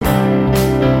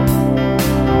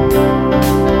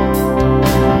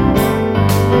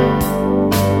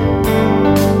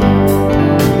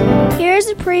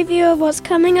what's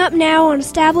coming up now on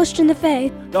Established in the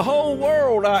Faith. The whole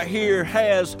world out here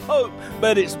has hope,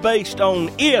 but it's based on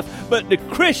if. But the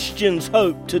Christian's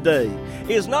hope today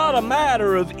is not a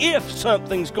matter of if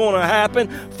something's going to happen.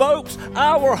 Folks,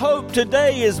 our hope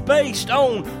today is based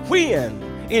on when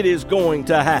it is going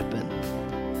to happen.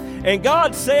 And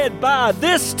God said, by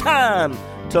this time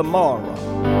tomorrow.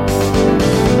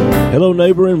 Hello,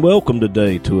 neighbor, and welcome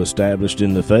today to Established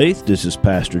in the Faith. This is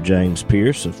Pastor James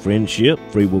Pierce of Friendship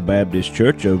Free Will Baptist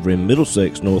Church over in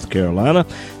Middlesex, North Carolina,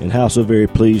 and how so very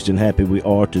pleased and happy we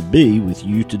are to be with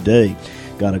you today.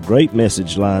 Got a great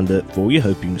message lined up for you.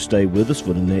 Hope you can stay with us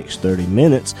for the next 30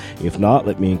 minutes. If not,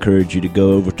 let me encourage you to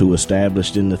go over to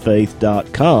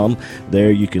establishedinthefaith.com. There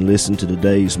you can listen to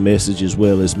today's message as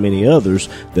well as many others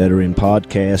that are in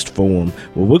podcast form.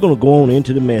 Well, we're going to go on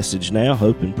into the message now.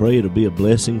 Hope and pray it'll be a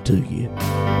blessing to you.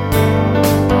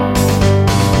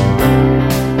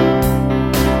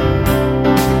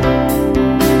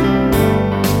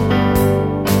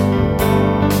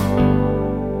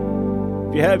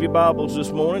 If you have your Bibles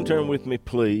this morning, turn with me,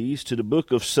 please, to the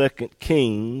book of 2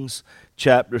 Kings,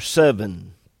 chapter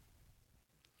 7.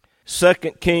 2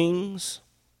 Kings,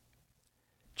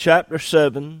 chapter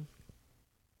 7,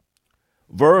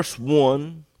 verse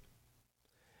 1.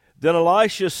 Then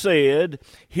Elisha said,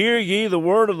 Hear ye the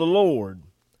word of the Lord.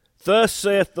 Thus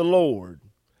saith the Lord,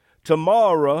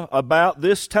 Tomorrow about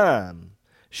this time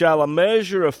shall a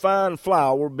measure of fine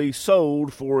flour be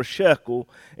sold for a shekel,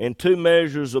 and 2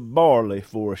 measures of barley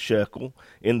for a shekel,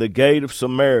 in the gate of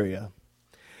Samaria.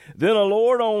 Then a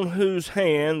Lord on whose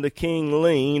hand the king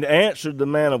leaned answered the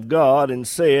man of God, and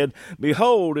said,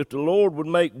 Behold, if the Lord would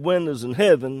make windows in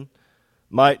heaven,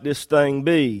 might this thing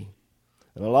be?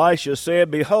 And Elisha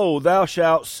said, Behold, thou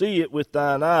shalt see it with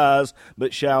thine eyes,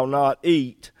 but shalt not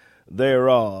eat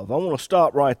thereof. I want to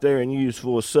stop right there and use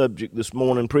for a subject this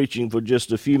morning, preaching for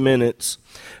just a few minutes.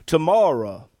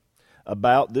 Tomorrow,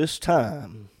 about this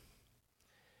time.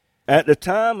 At the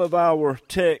time of our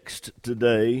text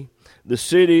today, the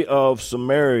city of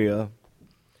Samaria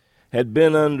had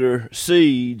been under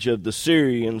siege of the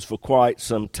Syrians for quite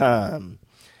some time.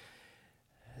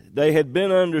 They had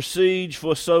been under siege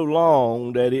for so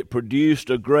long that it produced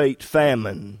a great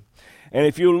famine. And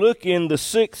if you look in the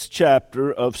 6th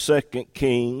chapter of 2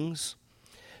 Kings,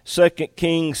 2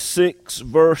 Kings 6,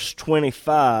 verse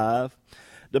 25,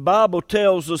 the Bible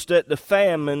tells us that the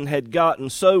famine had gotten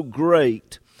so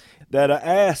great that an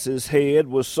ass's head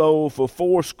was sold for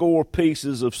 80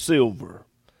 pieces of silver.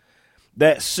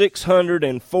 That's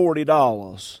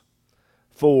 $640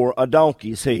 for a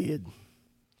donkey's head.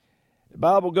 The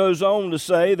Bible goes on to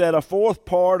say that a 1/4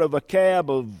 part of a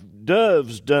cab of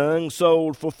dove's dung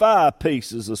sold for 5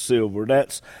 pieces of silver.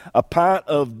 That's a pint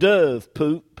of dove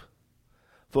poop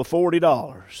for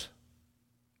 $40.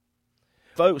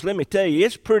 Folks, let me tell you,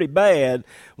 it's pretty bad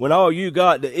when all you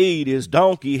got to eat is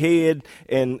donkey head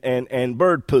and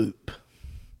bird poop.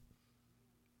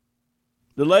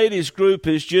 The ladies group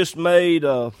has just made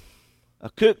a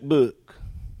cookbook.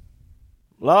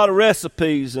 A lot of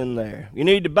recipes in there. You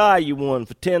need to buy you one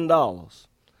for $10.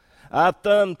 I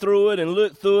thumbed through it and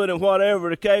looked through it and whatever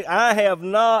the case. I have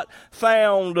not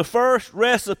found the first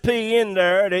recipe in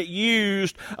there that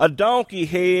used a donkey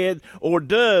head or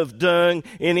dove dung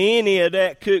in any of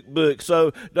that cookbook.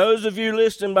 So those of you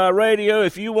listening by radio,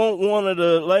 if you want one of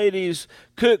the ladies'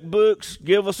 cookbooks,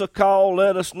 give us a call.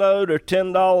 Let us know. They're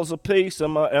 $10 a piece.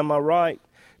 Am I right?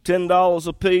 $10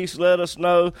 a piece. Let us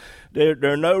know. There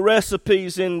are no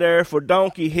recipes in there for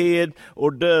donkey head or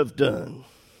dove dung.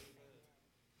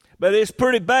 But it's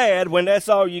pretty bad when that's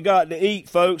all you got to eat,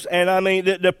 folks. And I mean,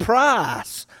 the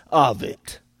price of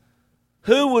it.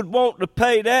 Who would want to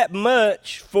pay that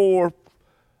much for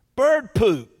bird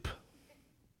poop?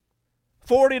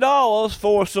 $40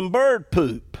 for some bird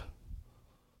poop.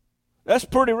 That's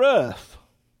pretty rough.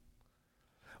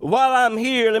 While I'm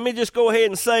here, let me just go ahead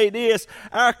and say this.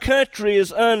 Our country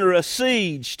is under a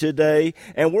siege today,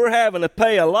 and we're having to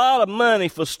pay a lot of money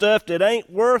for stuff that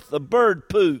ain't worth a bird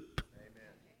poop.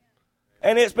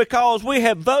 And it's because we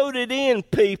have voted in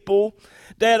people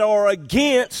that are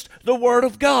against the Word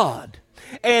of God.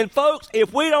 And folks,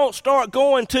 if we don't start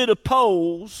going to the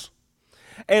polls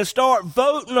and start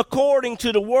voting according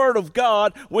to the Word of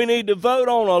God, we need to vote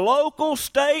on a local,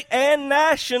 state, and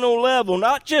national level,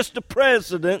 not just the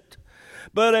president,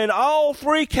 but in all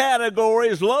 3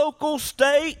 categories, local,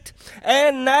 state,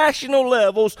 and national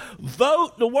levels,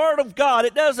 vote the Word of God.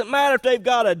 It doesn't matter if they've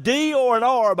got a D or an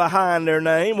R behind their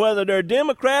name, whether they're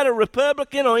Democrat or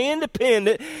Republican or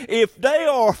Independent. If they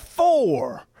are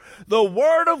for the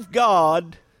Word of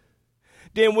God,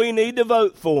 then we need to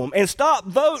vote for them. And stop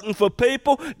voting for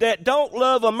people that don't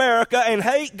love America and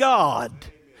hate God.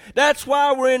 That's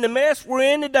why we're in the mess we're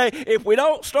in today. If we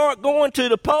don't start going to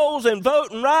the polls and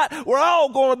voting right, we're all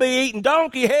going to be eating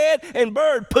donkey head and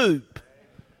bird poop.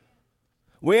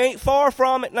 We ain't far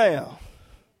from it now.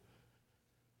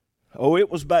 Oh, it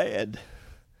was bad.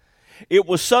 It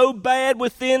was so bad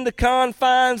within the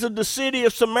confines of the city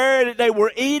of Samaria that they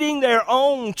were eating their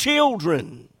own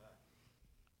children.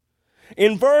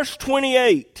 In verse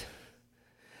 28,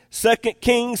 2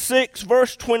 Kings 6,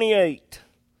 verse 28,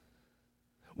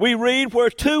 we read where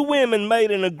two women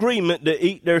made an agreement to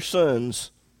eat their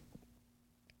sons.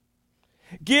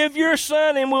 Give your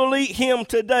son and we'll eat him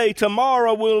today.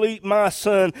 Tomorrow we'll eat my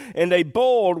son. And they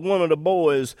boiled one of the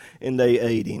boys and they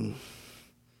ate him.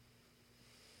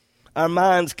 Our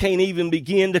minds can't even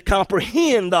begin to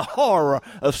comprehend the horror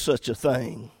of such a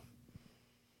thing.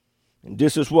 And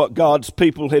this is what God's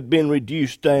people had been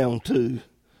reduced down to.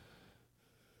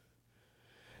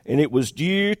 And it was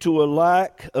due to a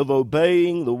lack of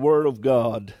obeying the Word of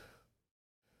God.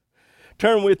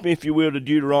 Turn with me, if you will, to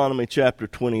Deuteronomy chapter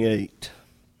 28.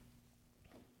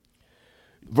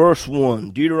 Verse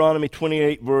 1. Deuteronomy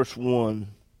 28, verse 1.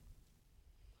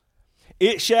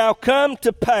 It shall come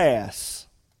to pass,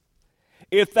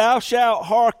 if thou shalt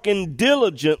hearken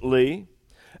diligently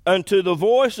unto the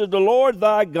voice of the Lord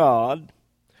thy God,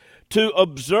 to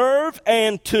observe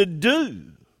and to do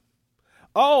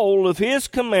all of his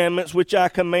commandments which I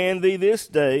command thee this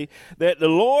day, that the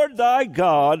Lord thy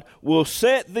God will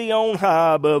set thee on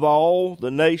high above all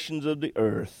the nations of the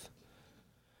earth.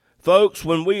 Folks,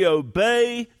 when we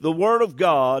obey the Word of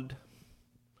God,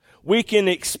 we can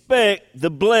expect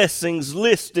the blessings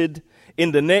listed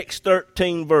in the next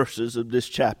 13 verses of this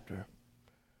chapter.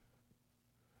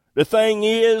 The thing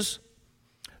is,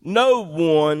 no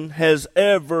one has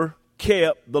ever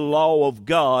kept the law of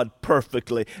God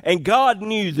perfectly. And God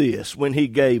knew this when he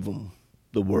gave them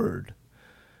the Word.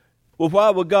 Well, why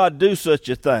would God do such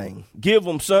a thing? Give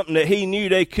them something that he knew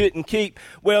they couldn't keep?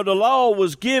 Well, the law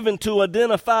was given to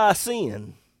identify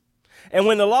sin. And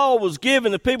when the law was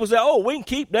given, the people said, oh, we can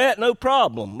keep that, no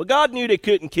problem. But God knew they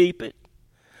couldn't keep it.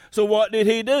 So what did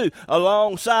he do?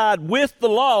 Alongside with the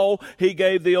law, he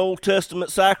gave the Old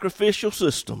Testament sacrificial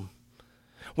system.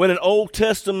 When an Old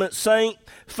Testament saint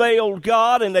failed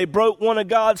God and they broke one of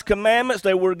God's commandments,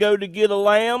 they were to go to get a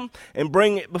lamb and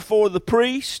bring it before the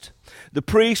priest. The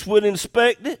priest would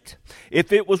inspect it.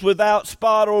 If it was without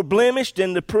spot or blemish,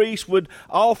 then the priest would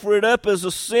offer it up as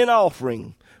a sin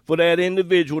offering for that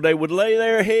individual. They would lay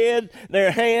their hand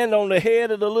on the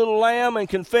head of the little lamb and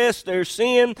confess their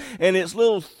sin, and its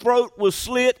little throat was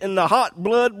slit and the hot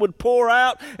blood would pour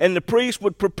out, and the priest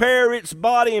would prepare its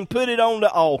body and put it on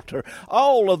the altar.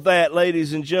 All of that,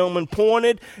 ladies and gentlemen,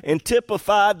 pointed and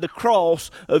typified the cross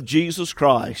of Jesus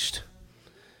Christ.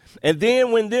 And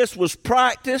then when this was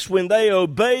practiced, when they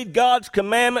obeyed God's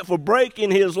commandment for breaking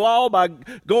his law by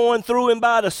going through him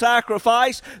by the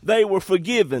sacrifice, they were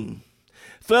forgiven.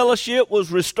 Fellowship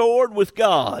was restored with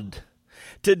God.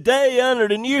 Today, under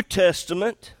the New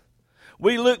Testament,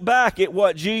 we look back at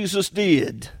what Jesus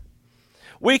did.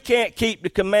 We can't keep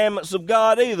the commandments of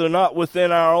God either, not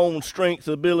within our own strength,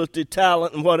 ability,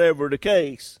 talent, and whatever the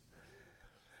case.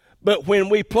 But when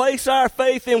we place our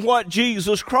faith in what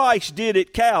Jesus Christ did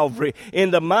at Calvary, in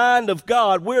the mind of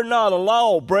God, we're not a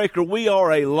lawbreaker, we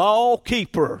are a law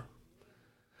keeper.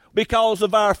 Because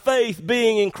of our faith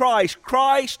being in Christ,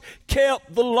 Christ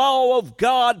kept the law of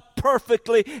God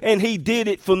perfectly, and he did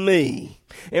it for me.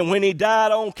 And when he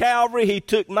died on Calvary, he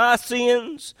took my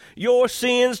sins, your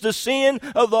sins, the sin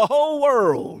of the whole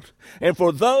world. And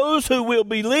for those who will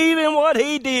believe in what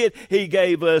he did, he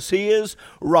gave us his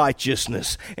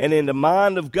righteousness. And in the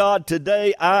mind of God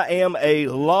today, I am a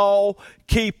law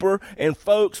keeper. And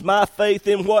folks, my faith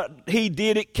in what he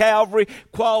did at Calvary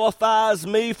qualifies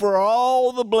me for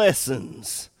all the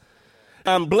blessings.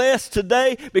 I'm blessed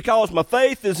today because my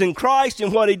faith is in Christ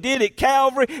and what he did at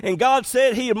Calvary, and God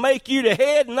said he'll make you the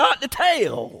head, not the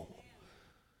tail.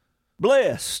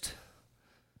 Blessed.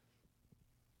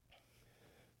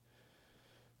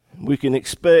 We can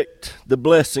expect the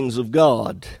blessings of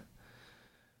God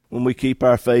when we keep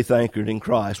our faith anchored in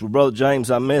Christ. Well, Brother James,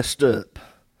 I messed up.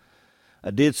 I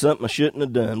did something I shouldn't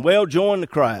have done. Well, join the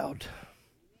crowd.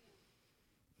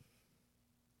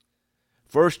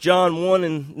 1 John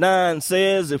 1:9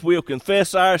 says, if we'll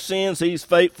confess our sins, he's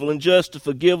faithful and just to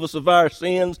forgive us of our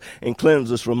sins and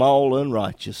cleanse us from all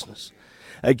unrighteousness.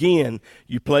 Again,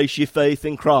 you place your faith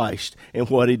in Christ and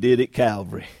what he did at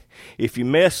Calvary. If you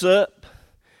mess up,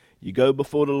 you go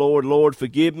before the Lord, Lord,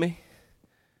 forgive me.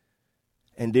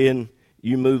 And then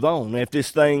you move on. If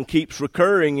this thing keeps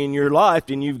recurring in your life,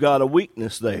 then you've got a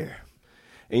weakness there.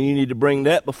 And you need to bring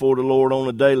that before the Lord on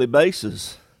a daily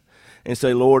basis and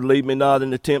say, Lord, lead me not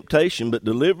into temptation, but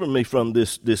deliver me from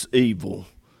this evil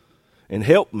and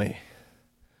help me.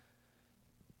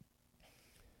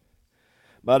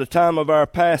 By the time of our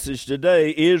passage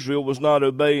today, Israel was not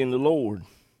obeying the Lord.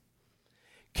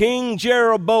 King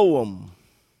Jeroboam,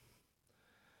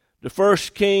 the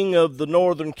first king of the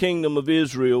northern kingdom of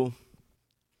Israel,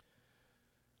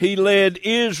 he led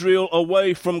Israel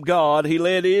away from God. He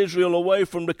led Israel away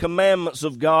from the commandments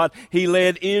of God. He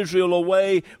led Israel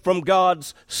away from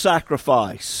God's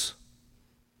sacrifice.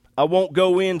 I won't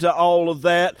go into all of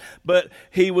that, but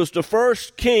he was the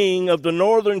first king of the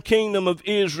northern kingdom of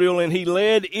Israel, and he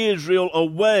led Israel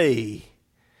away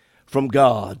from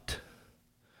God.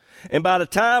 And by the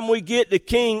time we get to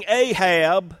King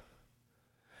Ahab,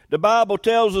 the Bible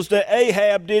tells us that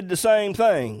Ahab did the same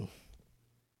thing.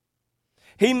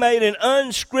 He made an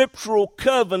unscriptural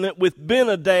covenant with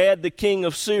Ben-hadad, the king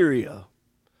of Syria.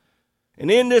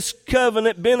 And in this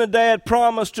covenant, Ben-hadad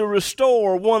promised to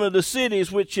restore one of the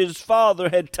cities which his father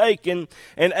had taken,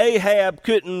 and Ahab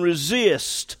couldn't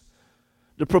resist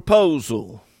the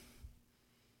proposal.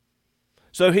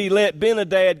 So he let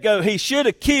Ben-hadad go. He should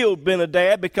have killed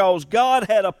Ben-hadad because God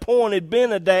had appointed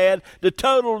Ben-hadad to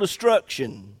total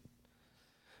destruction.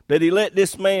 But he let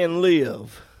this man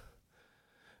live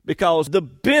because the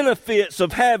benefits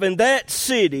of having that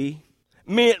city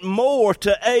meant more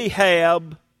to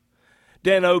Ahab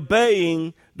than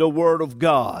obeying the Word of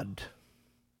God.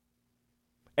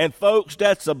 And folks,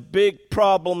 that's a big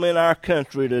problem in our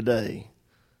country today.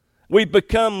 We've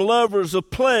become lovers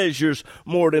of pleasures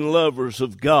more than lovers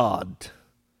of God.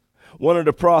 One of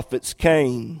the prophets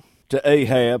came to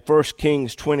Ahab, 1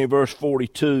 Kings 20 verse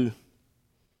 42.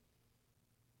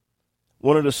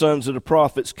 One of the sons of the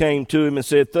prophets came to him and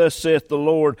said, Thus saith the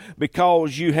Lord,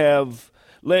 because you have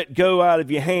let go out of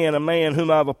your hand a man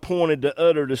whom I've appointed to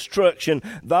utter destruction,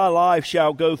 thy life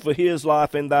shall go for his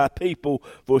life, and thy people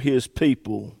for his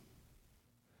people.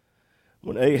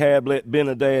 When Ahab let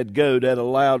Ben-hadad go, that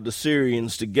allowed the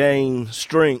Syrians to gain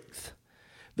strength.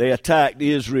 They attacked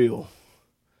Israel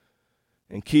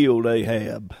and killed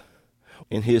Ahab.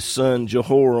 And his son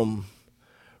Jehoram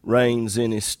reigns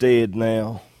in his stead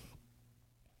now.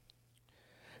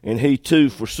 And he too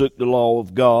forsook the law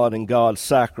of God and God's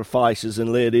sacrifices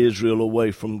and led Israel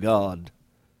away from God.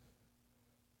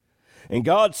 And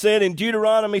God said in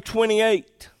Deuteronomy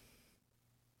 28,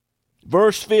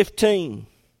 verse 15,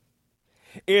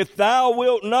 If thou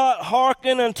wilt not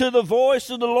hearken unto the voice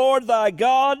of the Lord thy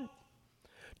God,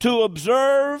 to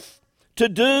observe, to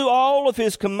do all of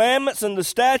his commandments and the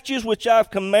statutes which I've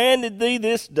commanded thee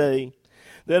this day,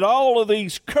 that all of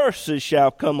these curses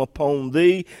shall come upon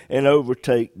thee and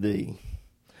overtake thee.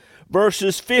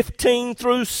 Verses 15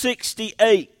 through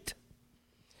 68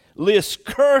 list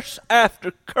curse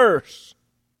after curse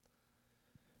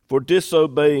for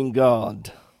disobeying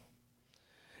God.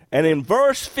 And in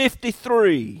verse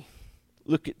 53,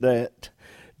 look at that,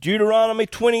 Deuteronomy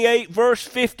 28 verse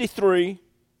 53,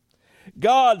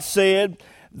 God said,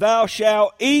 Thou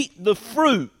shalt eat the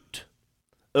fruit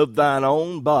of thine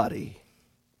own body,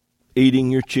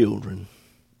 eating your children.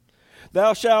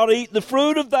 Thou shalt eat the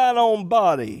fruit of thine own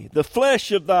body, the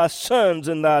flesh of thy sons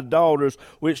and thy daughters,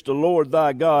 which the Lord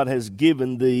thy God has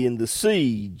given thee in the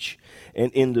siege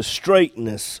and in the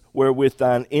straitness wherewith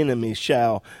thine enemies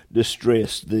shall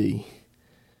distress thee.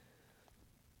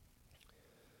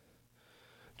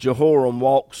 Jehoram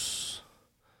walks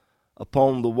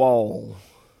upon the wall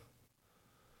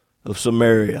of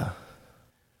Samaria,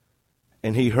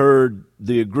 and he heard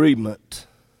the agreement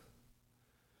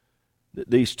that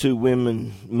these two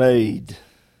women made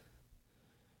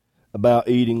about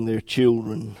eating their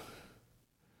children.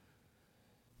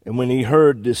 And when he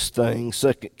heard this thing,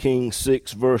 2 Kings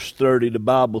 6 verse 30, the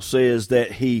Bible says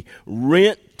that he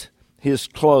rent his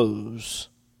clothes.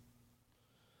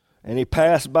 And he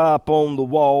passed by upon the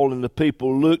wall, and the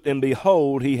people looked, and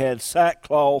behold, he had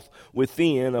sackcloth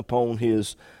within upon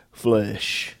his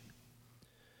flesh.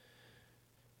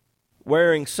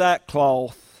 Wearing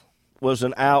sackcloth was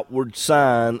an outward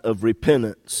sign of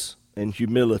repentance and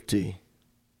humility.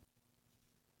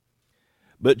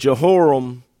 But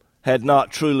Jehoram had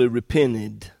not truly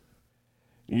repented.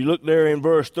 You look there in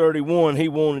verse 31, he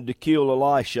wanted to kill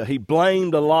Elisha. He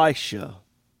blamed Elisha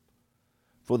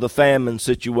for the famine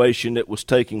situation that was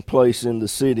taking place in the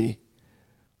city.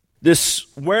 This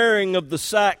wearing of the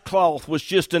sackcloth was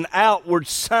just an outward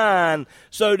sign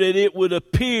so that it would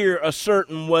appear a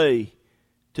certain way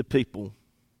to people.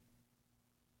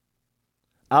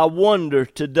 I wonder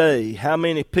today how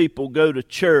many people go to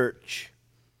church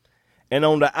and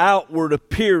on the outward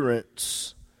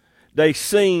appearance they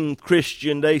seem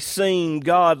Christian, they seem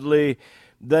godly,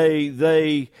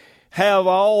 they have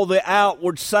all the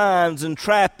outward signs and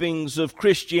trappings of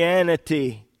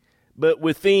Christianity, but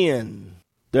within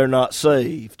they're not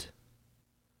saved.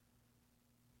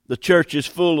 The church is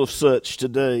full of such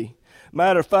today.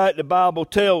 Matter of fact, the Bible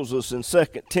tells us in 2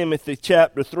 Timothy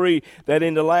chapter 3 that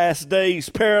in the last days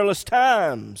perilous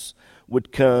times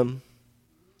would come.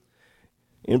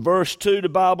 In verse 2, the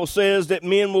Bible says that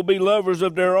men will be lovers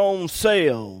of their own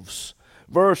selves.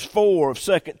 Verse 4 of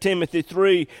 2 Timothy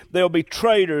 3, they'll be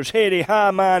traitors, heady,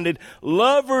 high-minded,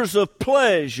 lovers of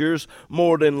pleasures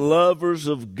more than lovers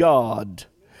of God,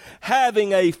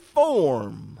 having a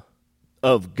form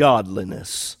of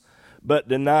godliness, but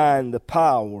denying the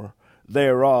power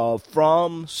thereof.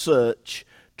 From such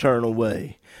turn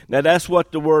away. Now that's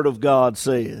what the Word of God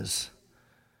says.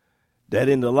 That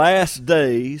in the last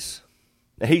days,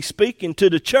 he's speaking to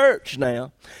the church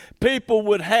now, people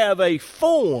would have a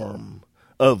form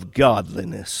of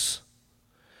godliness.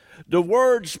 The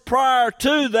words prior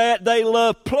to that, they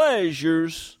love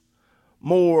pleasures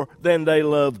more than they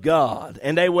love God.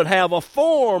 And they would have a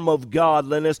form of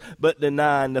godliness, but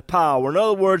denying the power. In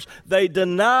other words, they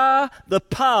deny the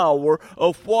power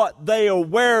of what they are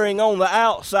wearing on the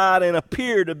outside and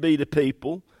appear to be to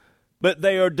people, but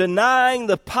they are denying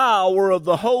the power of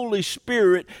the Holy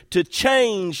Spirit to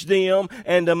change them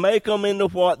and to make them into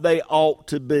what they ought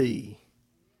to be.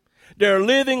 They're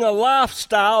living a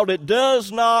lifestyle that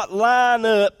does not line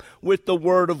up with the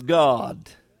Word of God.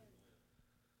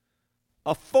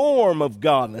 A form of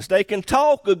godliness. They can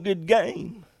talk a good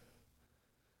game,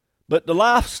 but the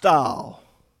lifestyle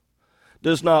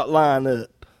does not line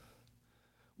up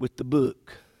with the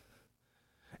book.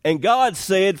 And God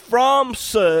said, from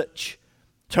such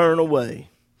turn away.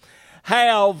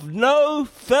 Have no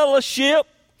fellowship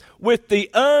with the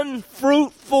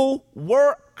unfruitful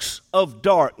works of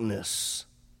darkness.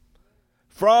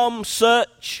 From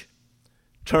such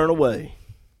turn away.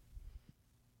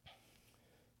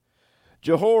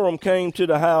 Jehoram came to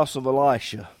the house of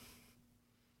Elisha.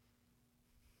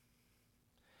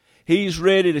 He's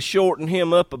ready to shorten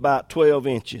him up about 12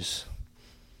 inches.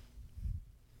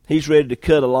 He's ready to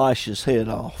cut Elisha's head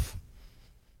off.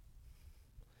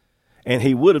 And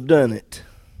he would have done it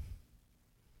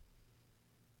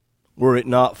were it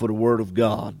not for the Word of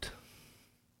God.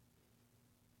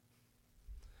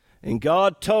 And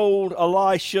God told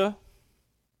Elisha,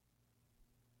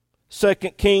 2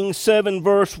 Kings 7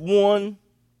 verse 1,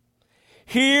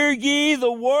 hear ye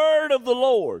the word of the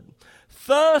Lord.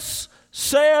 Thus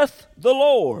saith the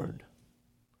Lord,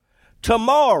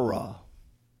 tomorrow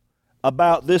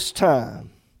about this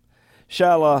time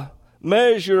shall a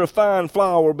measure of fine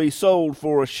flour be sold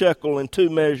for a shekel, and 2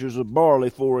 measures of barley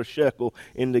for a shekel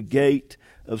in the gate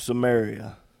of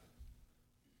Samaria.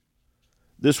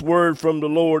 This word from the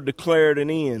Lord declared an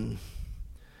end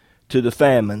to the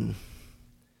famine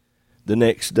the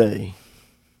next day.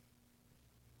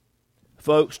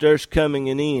 Folks, there's coming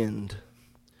an end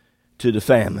to the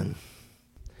famine.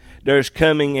 There's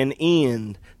coming an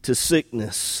end to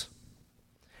sickness.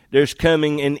 There's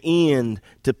coming an end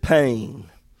to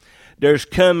pain. There's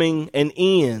coming an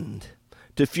end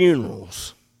to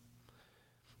funerals.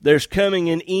 There's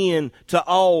coming an end to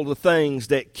all the things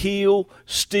that kill,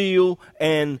 steal,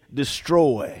 and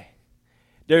destroy.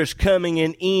 There's coming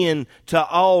an end to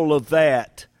all of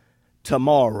that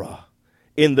tomorrow,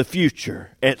 in the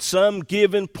future. At some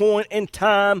given point in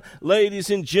time, ladies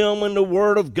and gentlemen, the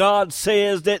Word of God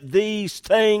says that these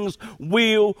things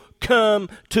will come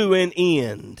to an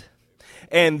end.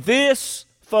 And this,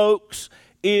 folks,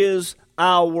 is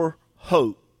our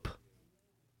hope.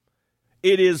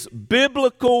 It is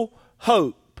biblical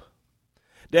hope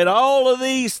that all of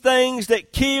these things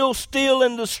that kill, steal,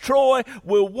 and destroy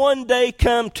will one day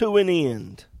come to an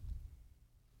end.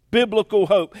 Biblical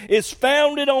hope. It's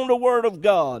founded on the Word of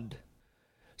God.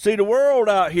 See, the world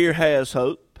out here has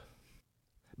hope,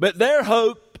 but their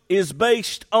hope is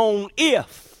based on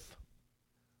if.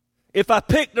 If I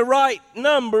pick the right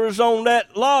numbers on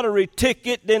that lottery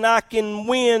ticket, then I can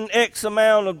win X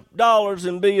amount of dollars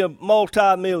and be a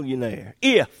multi-millionaire.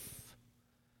 If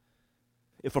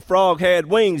a frog had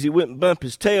wings, he wouldn't bump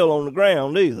his tail on the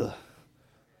ground either.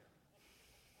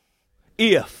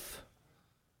 If.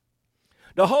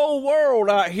 The whole world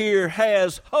out here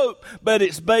has hope, but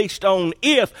it's based on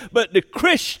if. But the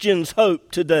Christian's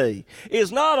hope today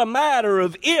is not a matter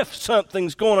of if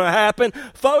something's going to happen.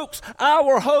 Folks,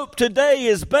 our hope today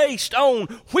is based on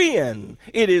when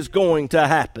it is going to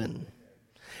happen.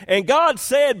 And God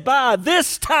said, by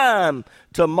this time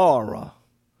tomorrow.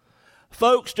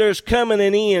 Folks, there's coming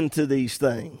an end to these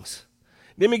things.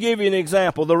 Let me give you an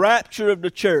example. The rapture of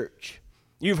the church.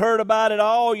 You've heard about it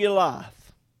all your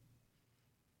life.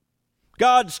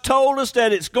 God's told us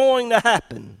that it's going to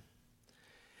happen.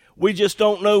 We just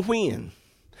don't know when.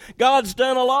 God's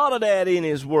done a lot of that in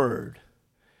His Word.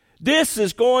 This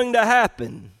is going to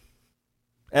happen.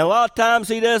 And a lot of times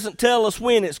He doesn't tell us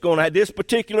when it's going to happen. This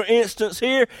particular instance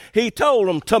here, He told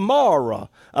them tomorrow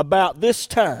about this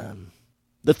time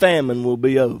the famine will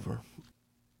be over.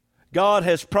 God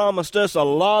has promised us a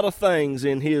lot of things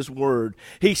in His Word.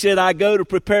 He said, I go to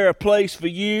prepare a place for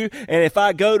you, and if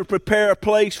I go to prepare a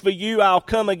place for you, I'll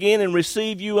come again and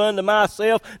receive you unto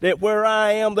myself, that where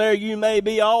I am, there you may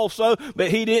be also.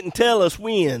 But He didn't tell us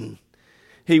when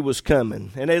He was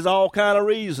coming, and there's all kind of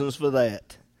reasons for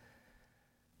that.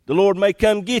 The Lord may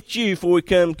come get you before He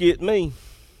come get me.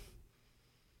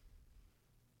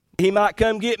 He might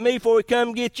come get me before He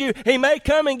come get you. He may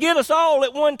come and get us all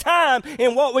at one time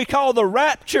in what we call the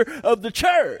rapture of the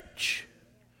church.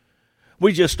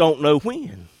 We just don't know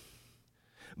when.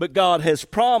 But God has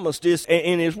promised this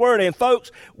in His Word. And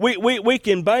folks, we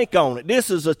can bank on it.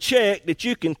 This is a check that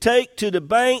you can take to the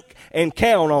bank and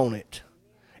count on it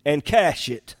and cash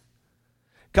it.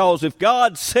 Because if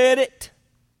God said it,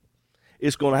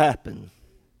 it's going to happen.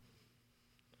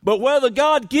 But whether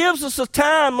God gives us a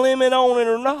time limit on it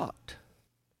or not,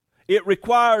 it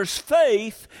requires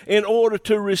faith in order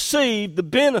to receive the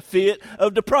benefit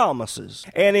of the promises.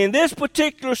 And in this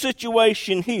particular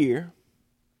situation here,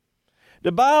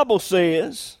 the Bible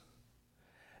says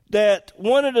that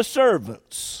one of the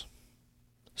servants,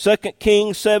 2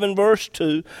 Kings 7 verse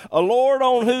 2, a Lord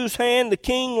on whose hand the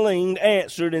king leaned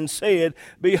answered and said,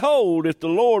 behold, if the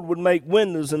Lord would make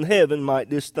windows in heaven,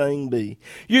 might this thing be.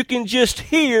 You can just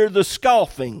hear the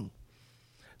scoffing,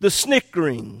 the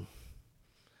snickering,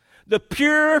 the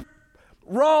pure,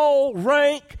 raw,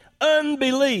 rank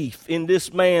unbelief in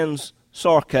this man's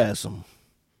sarcasm.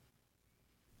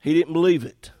 He didn't believe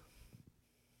it.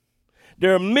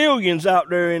 There are millions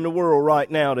out there in the world right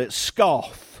now that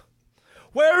scoff.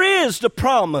 Where is the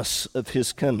promise of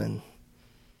His coming?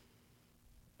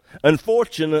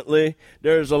 Unfortunately,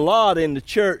 there's a lot in the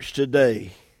church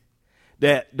today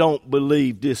that don't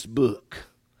believe this book.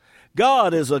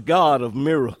 God is a God of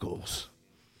miracles.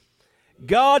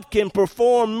 God can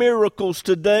perform miracles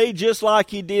today just like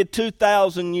He did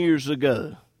 2,000 years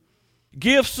ago.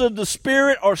 Gifts of the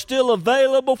Spirit are still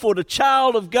available for the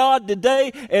child of God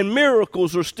today, and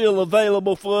miracles are still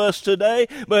available for us today,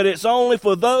 but it's only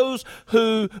for those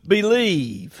who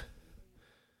believe.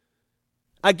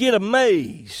 I get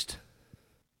amazed.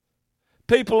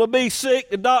 People will be sick.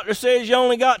 The doctor says you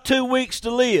only got 2 weeks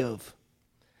to live.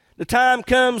 The time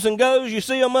comes and goes. You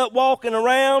see them up walking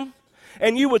around.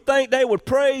 And you would think they would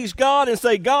praise God and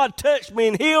say, God touched me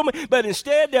and healed me. But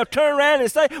instead they'll turn around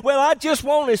and say, well, I just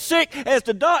wasn't as sick as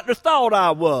the doctor thought I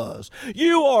was.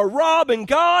 You are robbing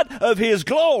God of His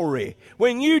glory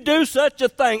when you do such a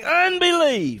thing.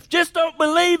 Unbelief. Just don't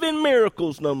believe in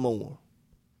miracles no more.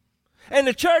 And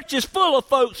the church is full of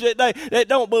folks that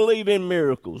don't believe in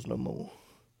miracles no more.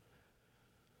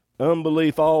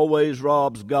 Unbelief always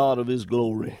robs God of His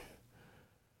glory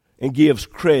and gives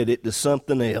credit to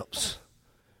something else.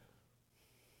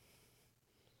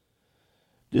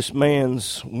 This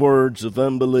man's words of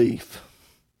unbelief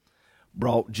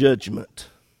brought judgment.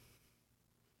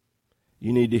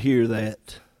 You need to hear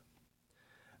that.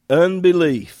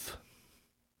 Unbelief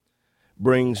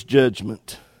brings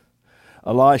judgment.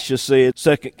 Elisha said,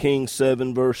 2 Kings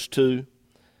 7 verse 2,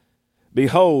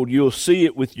 behold, you'll see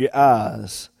it with your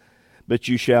eyes, but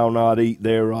you shall not eat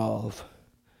thereof.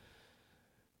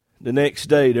 The next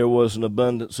day there was an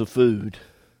abundance of food.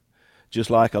 Just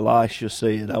like Elisha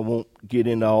said, I won't get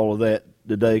into all of that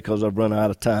today because I've run out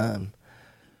of time.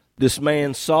 This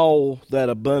man saw that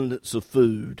abundance of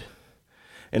food,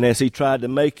 and as he tried to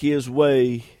make his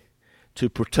way to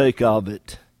partake of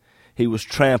it, he was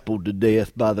trampled to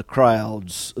death by the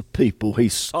crowds of people. He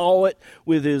saw it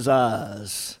with his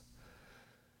eyes,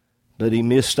 but he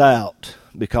missed out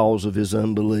because of his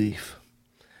unbelief.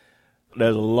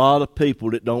 There's a lot of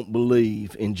people that don't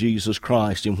believe in Jesus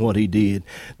Christ and what He did.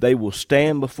 They will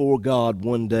stand before God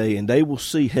one day and they will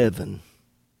see heaven,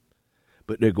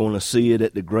 but they're going to see it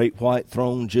at the great white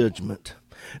throne judgment.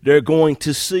 They're going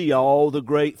to see all the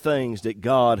great things that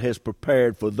God has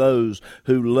prepared for those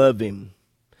who love Him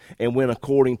and went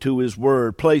according to His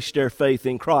Word, placed their faith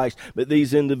in Christ. But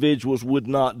these individuals would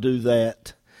not do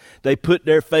that. They put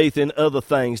their faith in other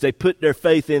things. They put their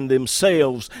faith in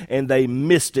themselves, and they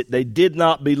missed it. They did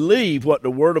not believe what the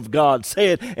Word of God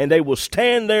said, and they will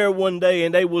stand there one day,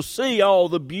 and they will see all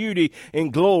the beauty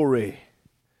and glory.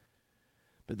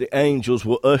 But the angels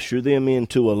will usher them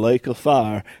into a lake of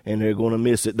fire, and they're going to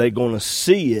miss it. They're going to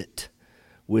see it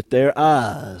with their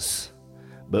eyes,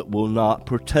 but will not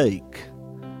partake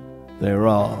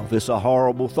thereof. It's a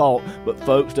horrible thought, but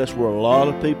folks, that's where a lot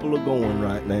of people are going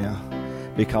right now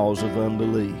because of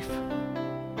unbelief.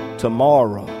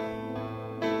 Tomorrow,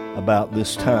 about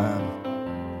this time,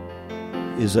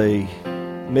 is a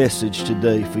message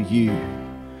today for you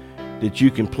that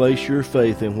you can place your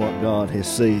faith in what God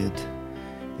has said,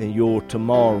 and your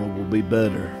tomorrow will be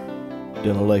better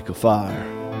than a lake of fire.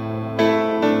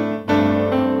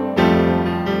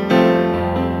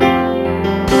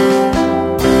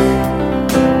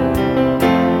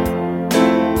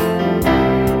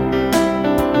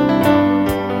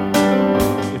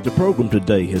 The program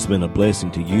today has been a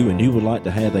blessing to you, and you would like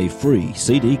to have a free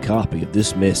CD copy of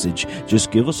this message,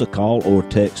 just give us a call or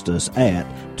text us at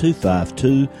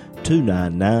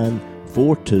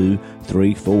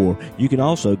 252-299-4234. You can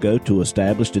also go to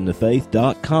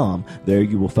establishedinthefaith.com. There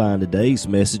you will find today's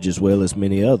message as well as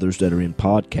many others that are in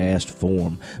podcast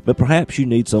form. But perhaps you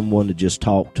need someone to just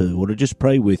talk to or to just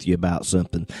pray with you about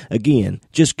something. Again,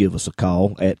 just give us a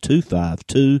call at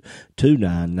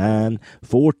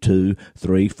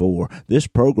 252-299-4234. This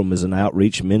program is an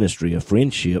outreach ministry of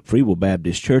Friendship Free Will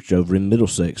Baptist Church over in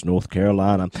Middlesex, North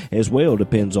Carolina. As well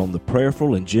depends on the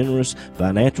prayerful and generous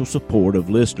financial support of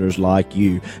listeners like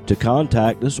you. To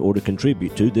contact us or to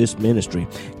contribute to this ministry,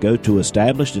 go to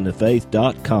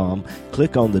establishedinthefaith.com,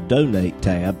 click on the Donate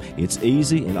tab. It's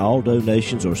easy, and all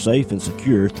donations are safe and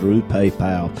secure through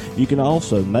PayPal. You can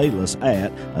also mail us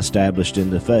at Established in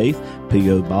the Faith,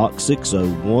 P.O. Box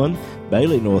 601,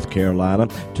 Bailey, North Carolina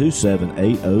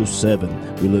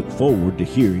 27807. We look forward to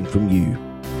hearing from you.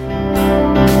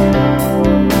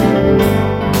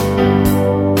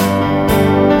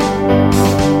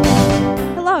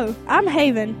 I'm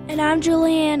Haven. And I'm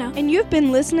Juliana. And you've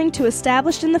been listening to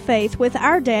Established in the Faith with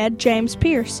our dad, James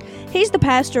Pierce. He's the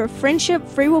pastor of Friendship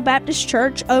Free Will Baptist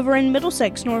Church over in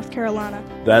Middlesex, North Carolina.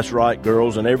 That's right,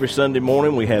 girls. And every Sunday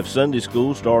morning we have Sunday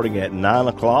school starting at 9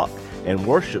 o'clock and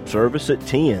worship service at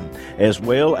 10, as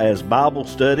well as Bible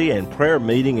study and prayer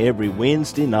meeting every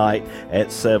Wednesday night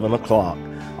at 7 o'clock.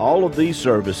 All of these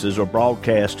services are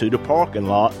broadcast to the parking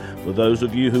lot for those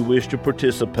of you who wish to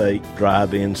participate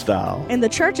drive-in style. And the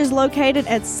church is located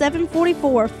at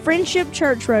 744 Friendship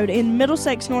Church Road in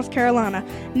Middlesex, North Carolina,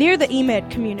 near the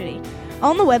EMED community.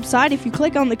 On the website, if you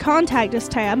click on the Contact Us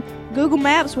tab, Google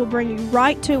Maps will bring you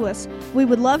right to us. We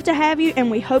would love to have you, and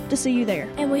we hope to see you there.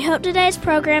 And we hope today's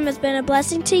program has been a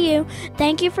blessing to you.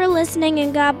 Thank you for listening,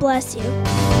 and God bless you.